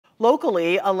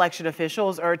Locally, election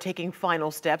officials are taking final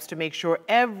steps to make sure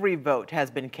every vote has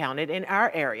been counted in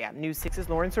our area. News 6's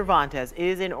Lauren Cervantes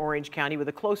is in Orange County with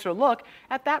a closer look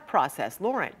at that process.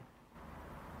 Lauren.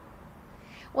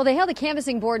 Well, they held a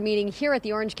canvassing board meeting here at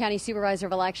the Orange County Supervisor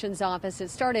of Elections office. It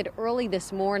started early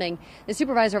this morning. The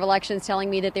Supervisor of Elections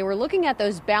telling me that they were looking at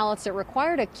those ballots that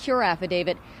required a cure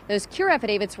affidavit. Those cure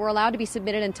affidavits were allowed to be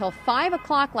submitted until 5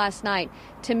 o'clock last night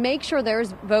to make sure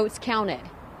there's votes counted.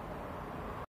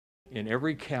 In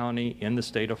every county in the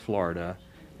state of Florida,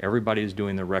 everybody is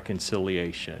doing the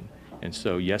reconciliation. And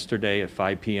so yesterday at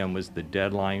 5 p.m. was the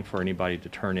deadline for anybody to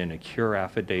turn in a cure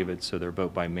affidavit so their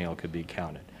vote by mail could be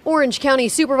counted. Orange County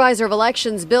Supervisor of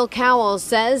Elections Bill Cowell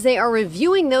says they are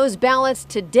reviewing those ballots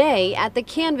today at the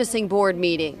canvassing board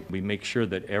meeting. We make sure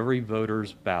that every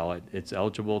voter's ballot that's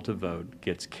eligible to vote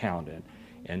gets counted.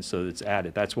 And so it's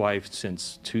added. That's why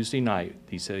since Tuesday night,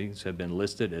 these things have been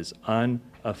listed as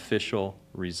unofficial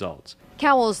results.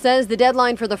 Cowell says the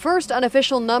deadline for the first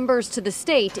unofficial numbers to the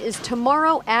state is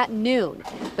tomorrow at noon,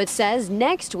 but says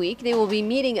next week they will be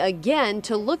meeting again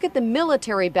to look at the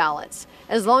military ballots,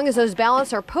 as long as those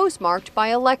ballots are postmarked by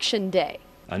Election Day.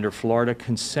 Under Florida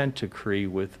consent decree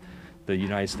with the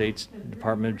United States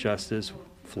Department of Justice,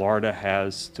 Florida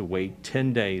has to wait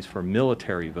 10 days for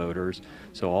military voters,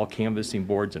 so all canvassing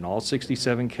boards in all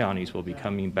 67 counties will be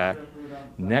coming back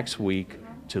next week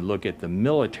to look at the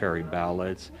military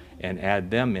ballots and add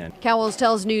them in. Cowell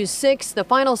tells News 6 the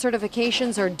final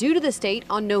certifications are due to the state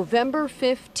on November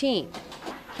 15th.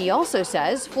 He also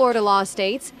says Florida law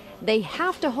states they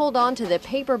have to hold on to the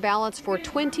paper ballots for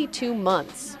 22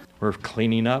 months. We're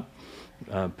cleaning up,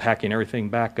 packing everything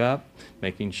back up,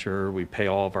 making sure we pay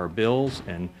all of our bills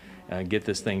and get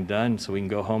this thing done so we can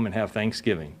go home and have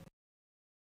Thanksgiving.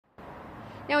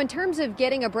 Now, in terms of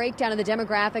getting a breakdown of the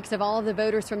demographics of all of the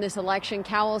voters from this election,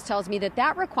 Cowell tells me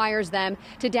that requires them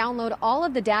to download all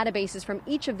of the databases from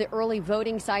each of the early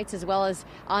voting sites as well as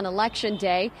on Election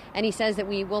Day. And he says that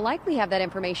we will likely have that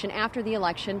information after the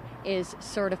election is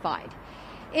certified.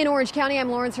 In Orange County, I'm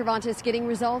Lauren Cervantes, getting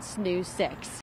results, News 6.